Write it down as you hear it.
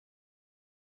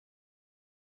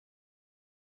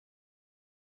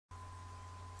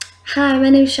Hi, my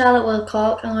name is Charlotte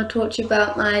Wilcock. I'm going to talk to you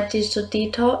about my digital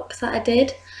detox that I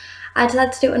did. I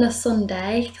decided to do it on a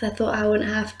Sunday because I thought I wouldn't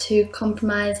have to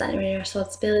compromise any of my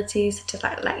responsibilities, such as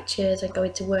like lectures and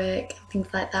going to work and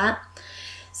things like that.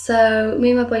 So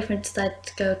me and my boyfriend decided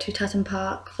to go to Tatton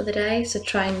Park for the day, so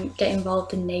try and get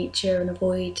involved in nature and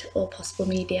avoid all possible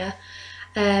media.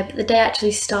 But the day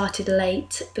actually started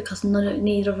late because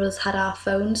neither of us had our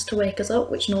phones to wake us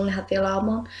up, which normally had the alarm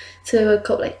on. So we woke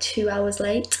up like 2 hours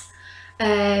late.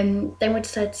 Then we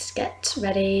decided to get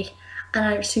ready, and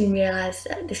I soon realised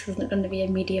that this wasn't going to be a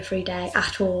media-free day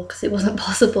at all because it wasn't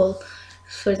possible.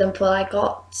 For example, I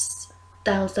got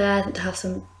downstairs to have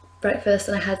some breakfast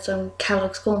and I had some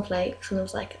Kellogg's cornflakes and there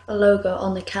was like a logo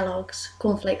on the Kellogg's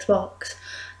cornflakes box.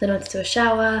 Then I went to a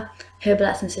shower, Herbal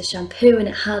Essences shampoo, and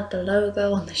it had the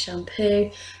logo on the shampoo.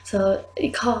 So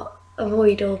you can't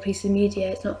avoid all pieces of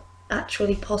media, it's not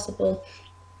actually possible.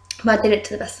 But I did it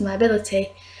to the best of my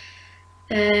ability.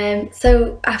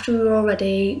 So after we were all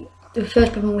ready, the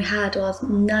first problem we had was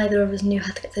neither of us knew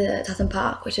how to get to Tatton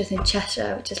Park, which is in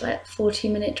Cheshire, which is like a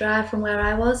 40-minute drive from where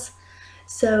I was.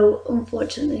 So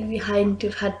unfortunately we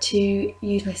have had to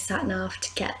use my sat nav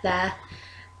to get there,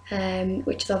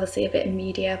 which is obviously a bit of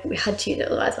media, but we had to use it,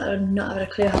 otherwise I would not have a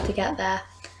clue how to get there.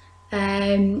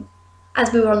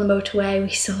 As we were on the motorway,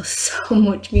 we saw so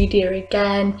much media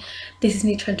again. This is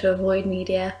me trying to avoid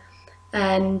media.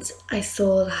 And I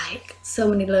saw like so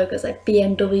many logos, like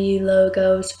BMW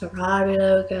logos, Ferrari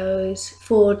logos,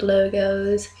 Ford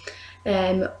logos,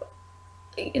 all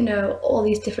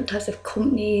these different types of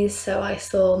companies. So I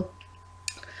saw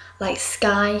like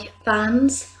Sky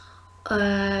vans,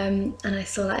 and I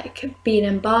saw like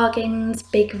B&M bargains,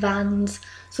 big vans,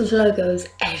 so there's logos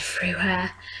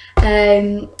everywhere.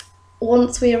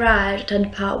 Once we arrived at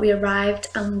Tatton Park, we arrived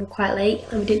and we were quite late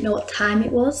and we didn't know what time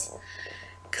it was,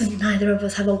 because neither of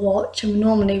us have a watch, and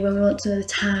normally when we want to know the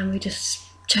time we just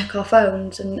check our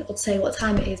phones and it'll say what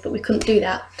time it is, but we couldn't do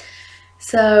that.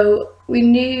 So we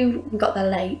knew we got there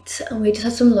late and we just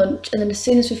had some lunch, and then as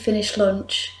soon as we finished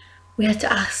lunch we had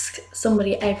to ask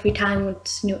somebody every time we wanted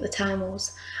to know what the time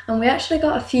was, and we actually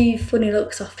got a few funny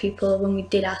looks off people when we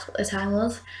did ask what the time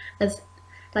was, as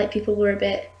like people were a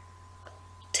bit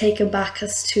taken back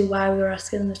as to why we were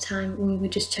asking them the time when we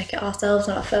just check it ourselves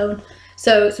on our phone.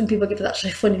 So some people give us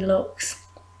actually funny looks,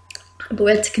 but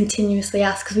we had to continuously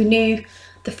ask because we knew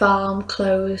the farm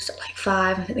closed at like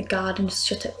 5, I think the garden just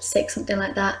shut at 6, something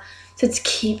like that. So to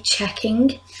keep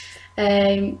checking.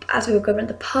 As we were going around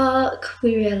the park,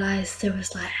 we realised there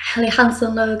was like Helly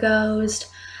Hansen logos,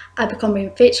 Abercrombie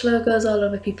and Fitch logos all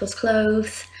over people's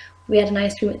clothes. We had an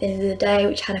ice cream at the end of the day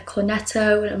which had a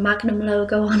Cornetto and a Magnum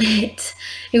logo on it.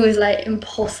 It was like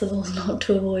impossible not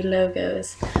to avoid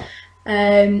logos.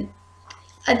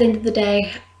 At the end of the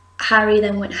day, Harry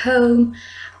then went home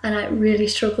and I really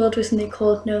struggled with something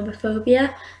called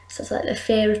nomophobia. So it's like the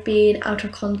fear of being out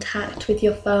of contact with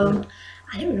your phone,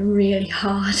 and it was really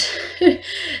hard.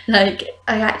 Like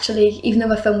I actually, even though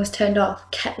my phone was turned off,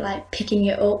 kept like picking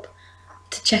it up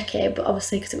to check it, but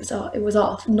obviously because it was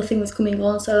off, nothing was coming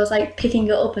on, so I was like picking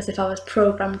it up as if I was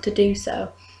programmed to do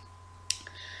so.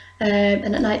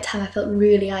 And at night time I felt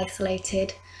really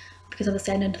isolated because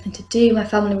obviously I had nothing to do. My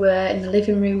family were in the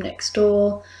living room next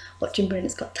door watching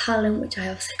Britain's Got Talent, which I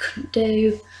obviously couldn't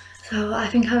do. So I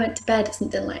think I went to bed at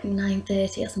something like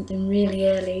 9:30 or something really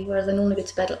early, whereas I normally go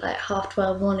to bed at like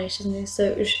 12:30, 1ish, and so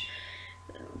it was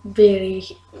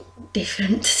really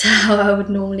different to how I would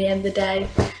normally end the day.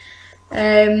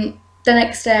 The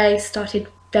next day started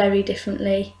very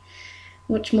differently,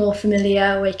 much more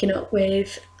familiar, waking up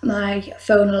with my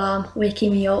phone alarm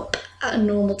waking me up at a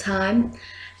normal time.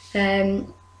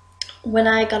 When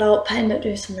I got up I ended up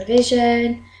doing some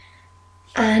revision,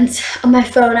 and on my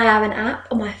phone I have an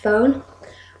app on my phone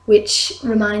which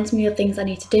reminds me of things I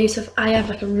need to do. So if I have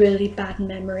like a really bad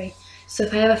memory, so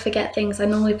if I ever forget things I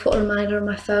normally put a reminder on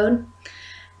my phone.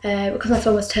 Because my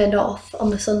phone was turned off on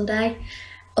the Sunday,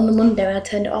 on the Monday when I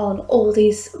turned it on, all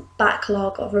these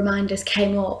backlog of reminders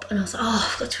came up and I was like, oh, I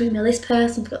forgot to email this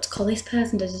person, forgot to call this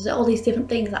person, there's all these different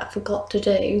things that I forgot to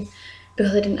do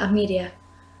because I didn't have media.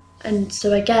 And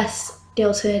so I guess the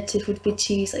alternative would be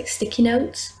to use like sticky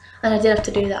notes, and I did have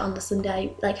to do that on the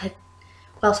Sunday. Like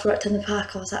whilst we were at Tatton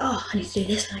Park I was like, oh, I need to do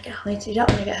this when I get home, I need to do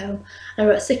that when I get home, and I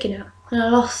wrote a sticky note and I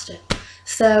lost it,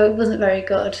 so it wasn't very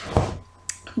good.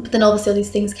 But then obviously all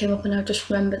these things came up and I just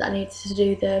remembered that I needed to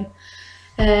do them.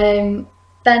 Then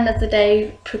as the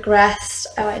day progressed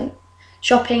I went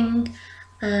shopping,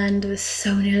 and there was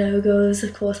so many logos.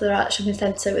 Of course they're at the shopping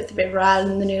centre with the big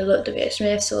Ryan and the new look WH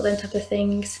Smith, all them type of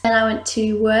things. Then I went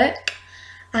to work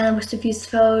and I must have used the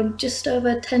phone just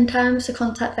over 10 times to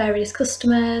contact various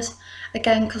customers.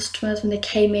 Again, customers when they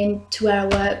came in to where I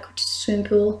work, which is a swimming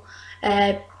pool.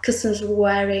 Customers were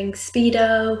wearing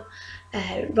Speedo,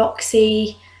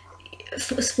 Roxy,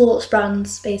 sports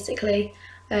brands basically,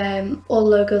 all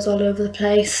logos all over the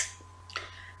place.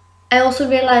 I also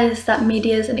realised that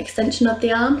media is an extension of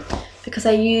the arm, because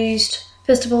I used,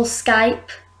 first of all, Skype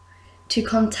to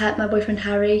contact my boyfriend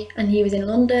Harry, and he was in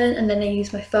London, and then I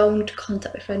used my phone to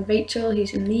contact my friend Rachel,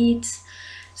 who's in Leeds.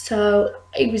 So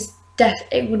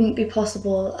it wouldn't be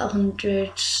possible 100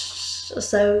 or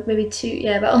so, maybe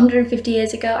about 150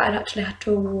 years ago, I'd actually had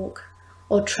to walk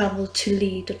or travel to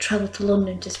Leeds or travel to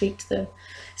London to speak to them.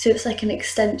 So it's like an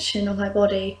extension of my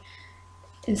body.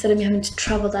 Instead of me having to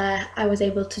travel there, I was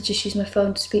able to just use my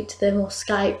phone to speak to them, or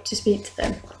Skype to speak to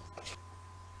them.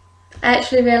 I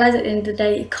actually realised at the end of the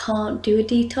day you can't do a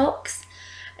detox.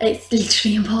 It's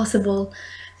literally impossible.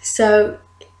 So,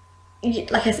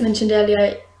 like I mentioned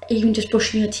earlier, even just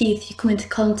brushing your teeth, you come into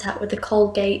contact with the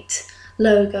Colgate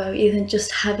logo. Even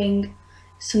just having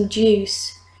some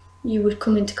juice, you would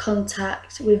come into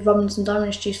contact with Robinson's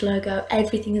orange juice logo.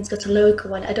 Everything has got a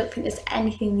logo on it. I don't think there's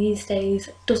anything these days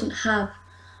that doesn't have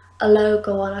a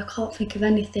logo on. I can't think of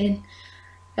anything.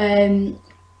 And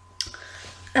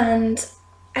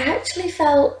I actually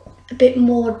felt a bit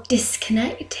more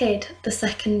disconnected the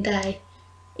second day.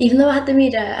 Even though I had the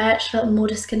media, I actually felt more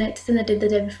disconnected than I did the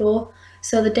day before.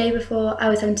 So the day before, I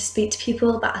was having to speak to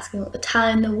people about asking what the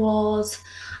time there was.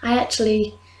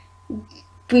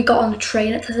 We got on a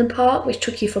train at Pleasant Park, which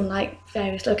took you from like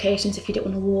various locations if you didn't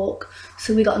want to walk.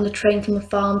 So we got on the train from the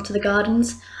farm to the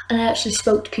gardens, and I actually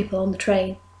spoke to people on the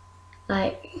train.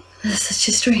 Like, that's such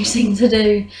a strange thing to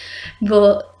do,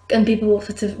 and people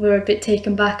were a bit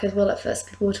taken back as well at first.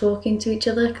 People were talking to each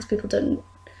other, because people don't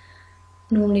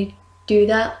normally do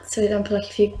that. So, for example, like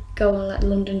if you go on like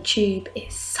London Tube,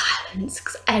 it's silence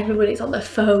because everybody's on their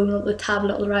phone, or the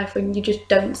tablet, or the iPhone. You just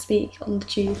don't speak on the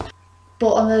tube.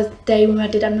 But on the day when I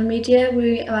did Emma Media,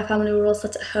 we and my family were all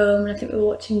sat at home, and I think we were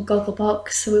watching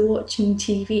Gogglebox, so we were watching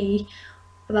TV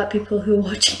about people who were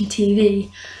watching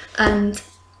TV. And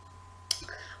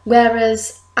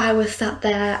whereas I was sat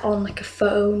there on like a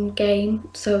phone game,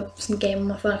 so some game on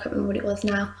my phone, I can't remember what it was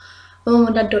now. My mum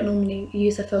and dad don't normally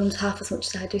use their phones half as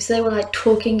much as I do, so they were like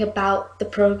talking about the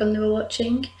programme they were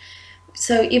watching.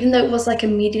 So even though it was like a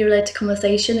media related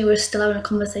conversation, they were still having a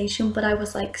conversation, but I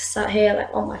was like sat here like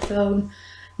on my phone,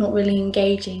 not really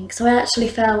engaging. So I actually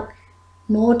felt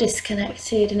more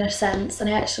disconnected in a sense, and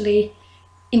I actually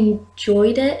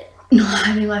enjoyed it, not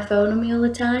having my phone on me all the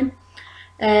time.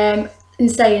 In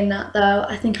saying that though,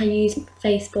 I think I used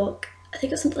Facebook, I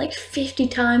think it was something like 50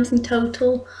 times in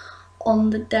total on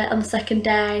the second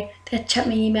day. I think I checked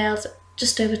my emails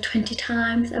just over 20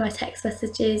 times, and my text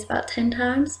messages about 10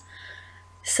 times.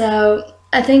 So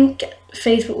I think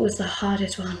Facebook was the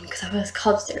hardest one, because I was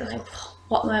constantly like,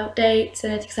 what are my updates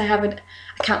and everything, because I have an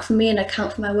account for me and an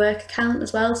account for my work account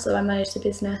as well, so I manage the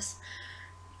business.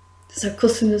 So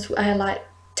customers, I had like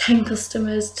 10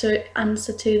 customers to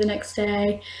answer to the next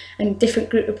day, and different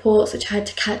group reports which I had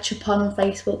to catch up on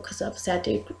Facebook, because obviously I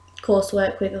do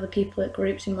coursework with other people at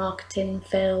groups in marketing and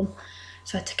film,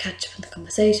 so I had to catch up on the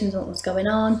conversations and what was going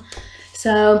on.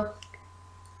 So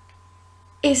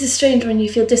it's a strange when you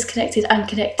feel disconnected and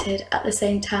connected at the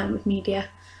same time with media.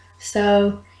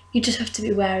 So you just have to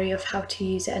be wary of how to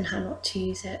use it and how not to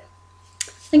use it.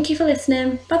 Thank you for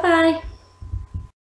listening. Bye bye.